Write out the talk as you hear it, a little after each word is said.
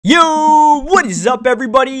Yo, what is up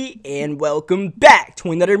everybody, and welcome back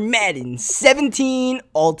to another Madden 17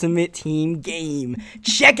 Ultimate Team game.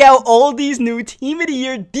 Check out all these new Team of the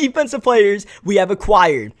Year defensive players we have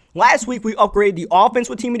acquired. Last week, we upgraded the offense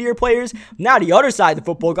with Team of the Year players. Now, the other side of the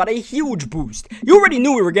football got a huge boost. You already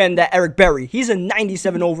knew we were getting that Eric Berry. He's a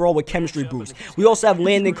 97 overall with chemistry boost. We also have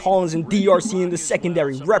Landon Collins and DRC in the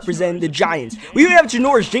secondary, representing the Giants. We even have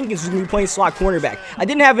Janoris Jenkins, who's going to be playing slot cornerback. I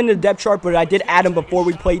didn't have him in the depth chart, but I did add him before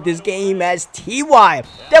we played this game as TY.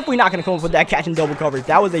 Definitely not going to come up with that catch and double coverage.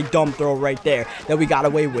 That was a dumb throw right there that we got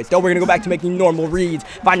away with. Though we're going to go back to making normal reads,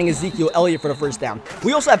 finding Ezekiel Elliott for the first down.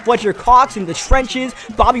 We also have Fletcher Cox in the trenches.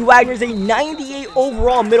 Bobby Wagner is a 98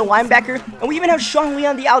 overall middle linebacker, and we even have Sean Lee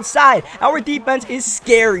on the outside. Our defense is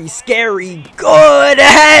scary good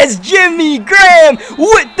as Jimmy Graham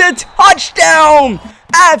with the touchdown.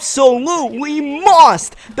 Absolutely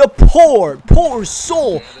mossed the poor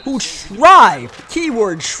soul who tried,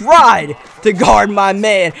 keyword tried, to guard my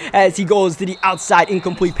man as he goes to the outside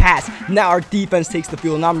incomplete pass. Now our defense takes the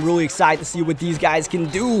field, and I'm really excited to see what these guys can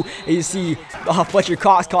do. And you see Fletcher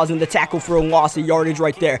Cox causing the tackle for a loss of yardage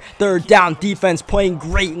right there. Third down, defense playing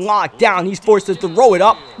great lockdown. He's forced to throw it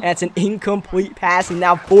up, and it's an incomplete pass. And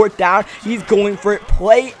now fourth down, he's going for it.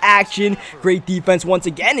 Play action. Great defense once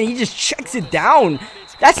again, and he just checks it down.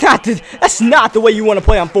 That's not the way you want to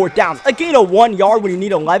play on fourth down. A gain of 1 yard when you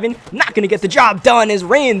need 11, not going to get the job done as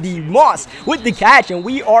Randy Moss with the catch, and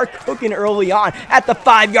we are cooking early on at the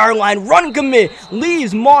 5-yard line. Run commit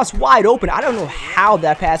leaves Moss wide open. I don't know how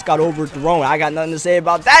that pass got overthrown. I got nothing to say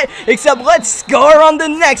about that, except let's score on the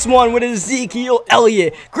next one with Ezekiel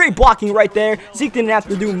Elliott. Great blocking right there. Zeke didn't have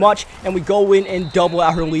to do much, and we go in and double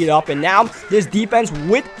out her lead up, and now this defense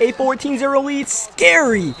with a 14-0 lead,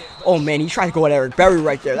 scary. Oh man, he tried to go at Eric Berry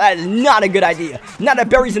right there. That is not a good idea. Now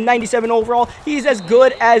that Berry's a 97 overall, he's as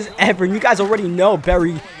good as ever. And you guys already know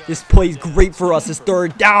Berry just plays great for us. His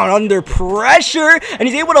third down under pressure, and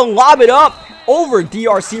he's able to lob it up over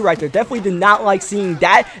DRC right there. Definitely did not like seeing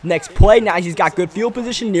that. Next play, now he's got good field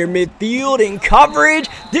position near midfield and coverage.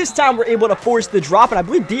 This time we're able to force the drop, and I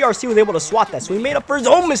believe DRC was able to swat that, so he made up for his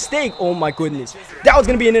own mistake. Oh my goodness, that was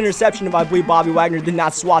going to be an interception if I believe Bobby Wagner did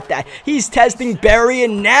not swat that. He's testing Berry,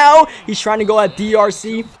 and now he's trying to go at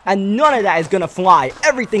DRC, and none of that is going to fly.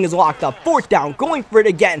 Everything is locked up. Fourth down, going for it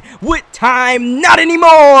again with time. Not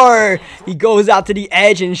anymore. He goes out to the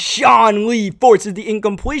edge, and Sean Lee forces the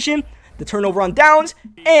incompletion, the turnover on downs,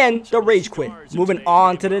 and the rage quit. Moving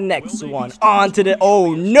on to the next one. On to the,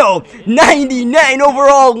 oh no, 99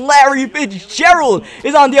 overall Larry Fitzgerald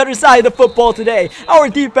is on the other side of the football today. Our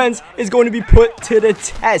defense is going to be put to the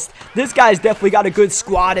test. This guy's definitely got a good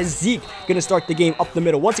squad as Zeke going to start the game up the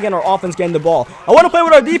middle. Once again, our offense getting the ball. I want to play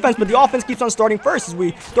with our defense, but the offense keeps on starting first as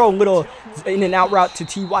we throw a little in and out route to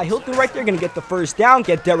T.Y. Hilton right there. Going to get the first down,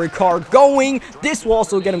 get Derek Carr going. This will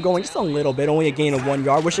also get him going just a little bit, only a gain of 1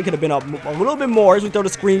 yard. Wish it could have been up a little bit more as we throw the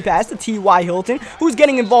screen pass to T.Y. Hilton, who's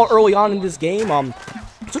getting involved early on in this game.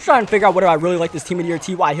 So trying to figure out whether I really like this Team of the Year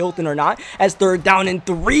T.Y. Hilton or not as third down and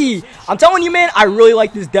 3. I'm telling you, man, I really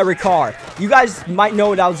like this Derek Carr. You guys might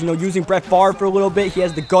know that I was, using Brett Favre for a little bit. He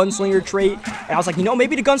has the gunslinger trait, and I was like,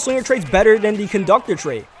 maybe the gunslinger trait's better than the conductor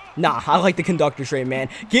trait. Nah, I like the conductor trait, man.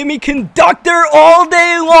 Give me conductor all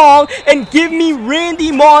day long and give me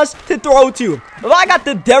Randy Moss to throw to. If I got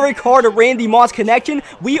the Derek Carr to Randy Moss connection,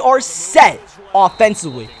 we are set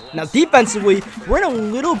offensively. Now, defensively, we're in a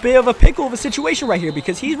little bit of a pickle of a situation right here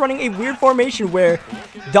because he's running a weird formation where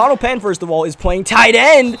Donald Penn, first of all, is playing tight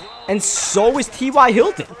end, and so is T.Y.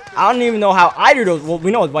 Hilton. I don't even know how either of those, well,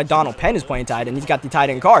 we know why Donald Penn is playing tight end. He's got the tight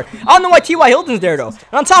end card. I don't know why T.Y. Hilton's there, though.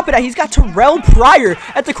 And on top of that, he's got Terrell Pryor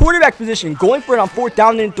at the quarterback position, going for it on fourth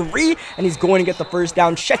down and 3, and he's going to get the first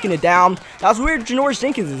down, checking it down. That's where Janoris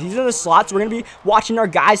Jenkins is. He's in the slot, so we're going to be watching our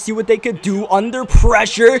guys see what they could do under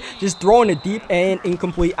pressure, just throwing it deep and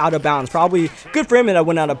incomplete out of bounds. Probably good for him that I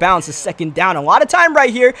went out of bounds. A second down. A lot of time right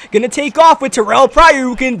here. Gonna take off with Terrell Pryor,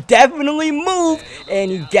 who can definitely move, and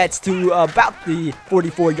he gets to about the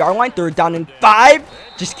 44-yard line. Third down and 5.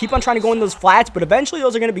 Just keep on trying to go in those flats, but eventually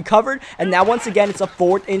those are going to be covered. And now once again, it's a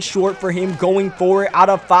fourth and short for him, going for it out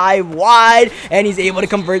of 5 wide, and he's able to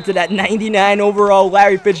convert to that 99 overall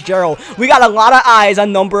Larry Fitzgerald. We got a lot of eyes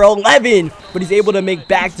on number 11, but he's able to make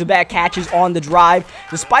back-to-back catches on the drive.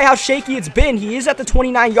 Despite how shaky it's been, he is at the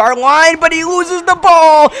 29-yard line, but he loses the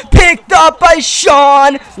ball. Picked up by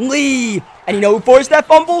Sean Lee. And you know who forced that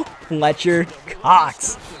fumble? Fletcher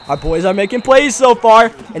Cox. Our boys are making plays so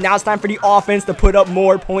far, and now it's time for the offense to put up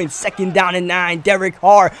more points. Second down and 9, Derek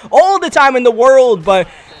Carr. All the time in the world, but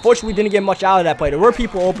Fortunately, we didn't get much out of that play. There were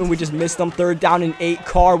people open. We just missed them. 3rd down and 8.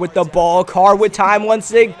 Carr with the ball. Carr with time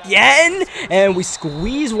once again. And we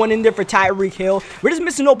squeeze one in there for Tyreek Hill. We're just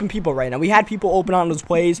missing open people right now. We had people open on those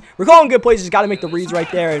plays. We're calling good plays. Just got to make the reads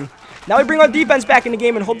right there. And now we bring our defense back in the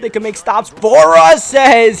game and hope they can make stops for us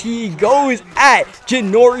as he goes at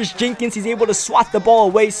Janoris Jenkins. He's able to swat the ball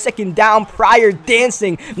away. 2nd down. Pryor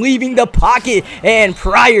dancing, leaving the pocket. And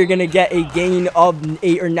Pryor going to get a gain of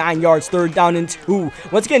 8 or 9 yards. 3rd down and 2.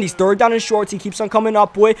 Once again, these 3rd down and shorts he keeps on coming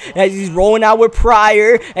up with as he's rolling out with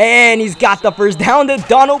Pryor. And he's got the 1st down to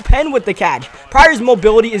Donald Penn with the catch. Pryor's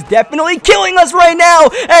mobility is definitely killing us right now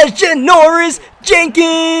as Janoris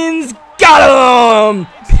Jenkins got him.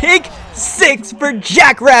 Pick 6 for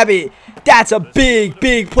Jackrabbit. That's a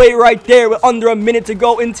big play right there with under a minute to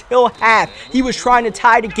go until half. He was trying to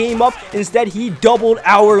tie the game up. Instead, he doubled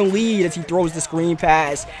our lead as he throws the screen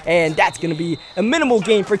pass. And that's going to be a minimal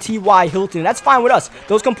gain for T.Y. Hilton. That's fine with us.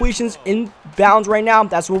 Those completions in bounds right now,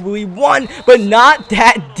 that's what we won, but not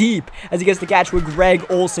that deep as he gets the catch with Greg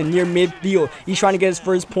Olsen near midfield. He's trying to get his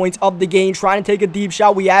first points of the game, trying to take a deep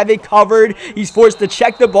shot. We have it covered. He's forced to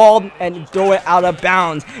check the ball and throw it out of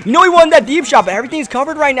bounds. You know he won that deep shot, but everything's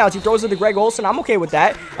covered right now as he throws it to Greg Olsen. I'm okay with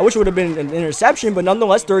that. I wish it would have been an interception, but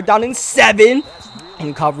nonetheless, 3rd down and 7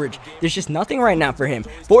 in coverage. There's just nothing right now for him.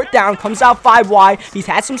 4th down, comes out 5 wide. He's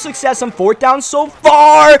had some success on 4th down so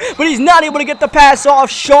far, but he's not able to get the pass off.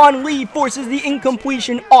 Sean Lee forces the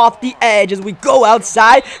incompletion off the edge as we go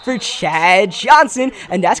outside for Chad Johnson,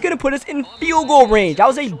 and that's going to put us in field goal range. That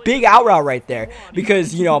was a big out route right there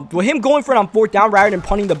because, you know, with him going for it on 4th down rather than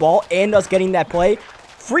punting the ball and us getting that play,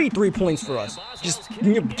 free 3 points for us. Just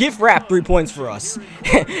gift wrap 3 points for us.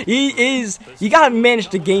 You gotta manage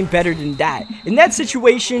the game better than that. In that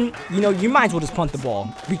situation, you know, you might as well just punt the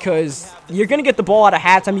ball because you're gonna get the ball out of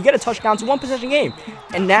halftime. You get a touchdown. It's a 1-possession game.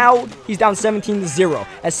 And now he's down 17-0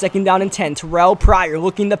 at 2nd down and 10. Terrell Pryor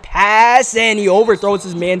looking to pass and he overthrows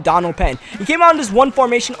his man Donald Penn. He came out in this one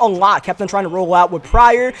formation a lot, kept on trying to roll out with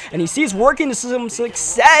Pryor, and he sees working to some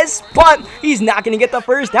success, but he's not gonna get the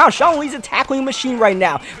 1st down. Sean Lee's a tackling machine right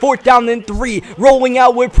now. 4th down and 3, rolling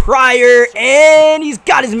out with Pryor, and he's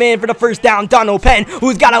got his man for the 1st down, Donald Penn,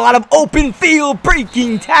 who's got a lot of open field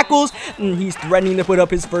breaking tackles, and he's threatening to put up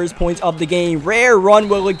his first points of the game. Rare run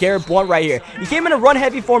with LeGarrette Blount right here. He came in a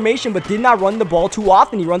run-heavy formation, but did not run the ball too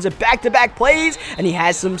often. He runs it back-to-back plays, and he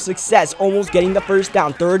has some success, almost getting the 1st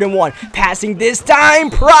down. 3rd and 1, passing this time.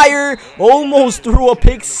 Pryor almost threw a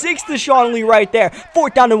pick 6 to Sean Lee right there.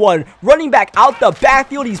 4th down and 1, running back out the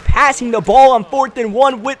backfield. He's passing the ball on 4th and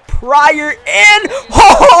 1 with Pryor, and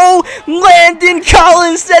Landon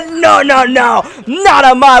Collins said, no, not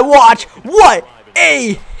on my watch. What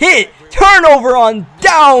a hit. Turnover on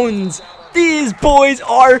downs. These boys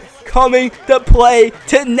are coming to play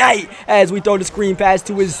tonight as we throw the screen pass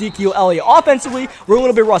to Ezekiel Elliott. Offensively, we're a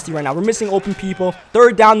little bit rusty right now. We're missing open people.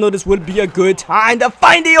 3rd down, though, this would be a good time to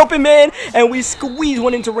find the open man, and we squeeze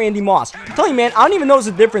one into Randy Moss. I'm telling you, man, I don't even notice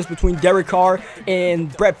the difference between Derek Carr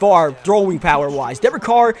and Brett Favre throwing power-wise. Derek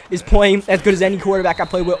Carr is playing as good as any quarterback I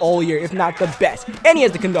played with all year, if not the best, and he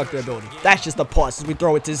has the conductor ability. That's just a plus as we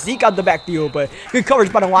throw it to Zeke out the backfield, but good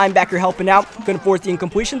coverage by the linebacker helping out. Going to force the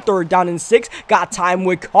incompletion. 3rd down and 6. Got time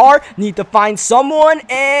with Carr. Need to find someone,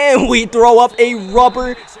 and we throw up a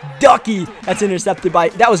rubber ducky. That's intercepted by,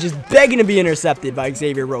 that was just begging to be intercepted by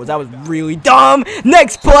Xavier Rhodes. That was really dumb.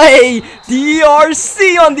 Next play,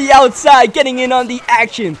 DRC on the outside, getting in on the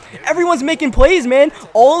action. Everyone's making plays, man.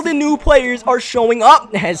 All the new players are showing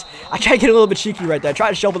up. As I try to get a little bit cheeky right there. I try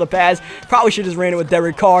to shovel the pass. Probably should have just ran it with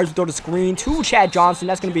Derek Carr. Throw the screen to Chad Johnson.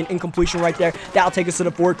 That's going to be an incompletion right there. That'll take us to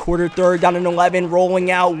the 4th quarter. 3rd down and 11.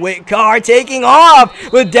 Rolling out with Carr, taking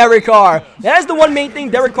off with Derek Carr. That's the one main thing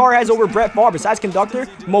Derek Carr has over Brett Favre besides conductor,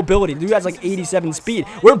 mobility. Dude has like 87 speed.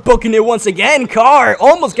 We're booking it once again. Carr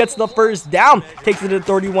almost gets the 1st down, takes it to the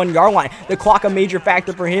 31-yard line. The clock a major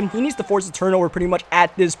factor for him. He needs to force a turnover pretty much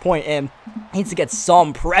at this point and needs to get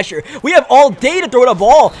some pressure. We have all day to throw the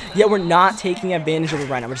ball, yet we're not taking advantage of it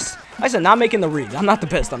right now. We're just, like I said, not making the reads. I'm not the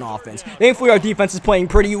best on offense. Thankfully, our defense is playing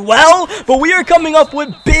pretty well, but we are coming up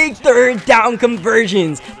with big 3rd down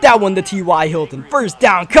conversions. That one to T.Y. Hilton. 1st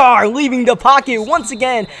down, Carr leaving the pocket once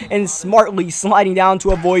again and smartly sliding down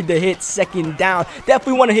to avoid the hit. 2nd down.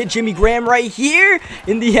 Definitely want to hit Jimmy Graham right here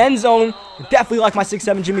in the end zone. Definitely like my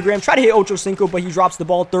 6'7" Jimmy Graham. Try to hit Ocho Cinco, but he drops the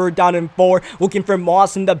ball. 3rd down and 4. Looking for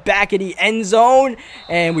Moss in the back of the end zone.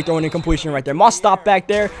 And we throw an incompletion right there. Moss stopped back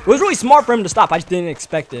there. It was really smart for him to stop. I just didn't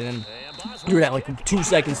expect it. And do that like 2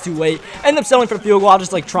 seconds too late. End up settling for the field goal. I was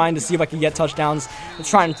just like trying to see if I could get touchdowns. Let's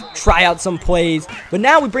try out some plays. But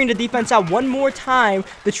now we bring the defense out one more time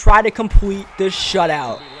to try to complete this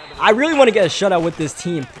shutout. I really want to get a shutout with this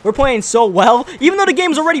team. We're playing so well, even though the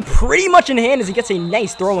game's already pretty much in hand as he gets a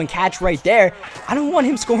nice throw and catch right there. I don't want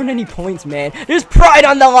him scoring any points, man. There's pride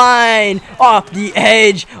on the line, off the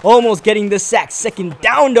edge, almost getting the sack. Second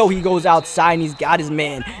down, though, he goes outside and he's got his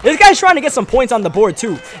man. This guy's trying to get some points on the board,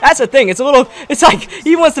 too. That's the thing. It's like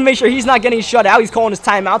he wants to make sure he's not getting shut out. He's calling his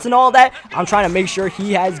timeouts and all that. I'm trying to make sure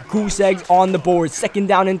he has goose eggs on the board. Second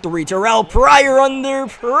down and 3. Terrell Pryor under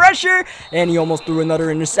pressure, and he almost threw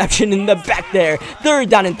another interception in the back there. Third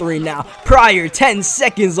down and 3 now. Pryor, 10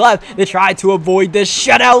 seconds left. They try to avoid the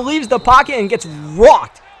shutout, leaves the pocket and gets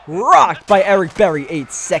rocked by Eric Berry.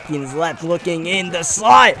 8 seconds left, looking in the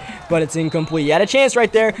slot, but it's incomplete. He had a chance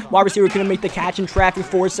right there. Wide receiver couldn't make the catch in traffic.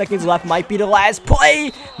 4 seconds left, might be the last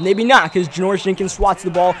play. Maybe not, because Janoris Jenkins swats the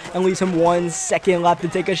ball and leaves him 1 second left to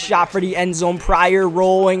take a shot for the end zone. Pryor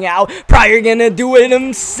rolling out. Pryor gonna do it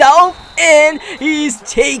himself, and he's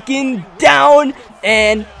taken down,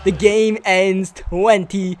 and the game ends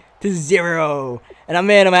 20-0. And I'm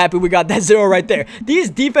happy we got that 0 right there.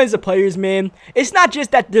 These defensive players, man, it's not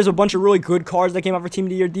just that there's a bunch of really good cards that came out for Team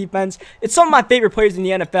of the Year defense. It's some of my favorite players in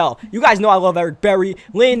the NFL. You guys know I love Eric Berry,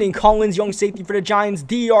 Landon Collins, young safety for the Giants,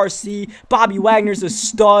 DRC, Bobby Wagner's a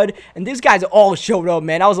stud, and these guys all showed up,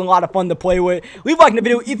 man. That was a lot of fun to play with. Leave a like in the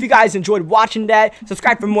video if you guys enjoyed watching that.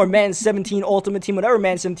 Subscribe for more Madden 17 Ultimate Team, whatever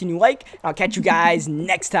Madden 17 you like. I'll catch you guys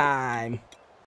next time.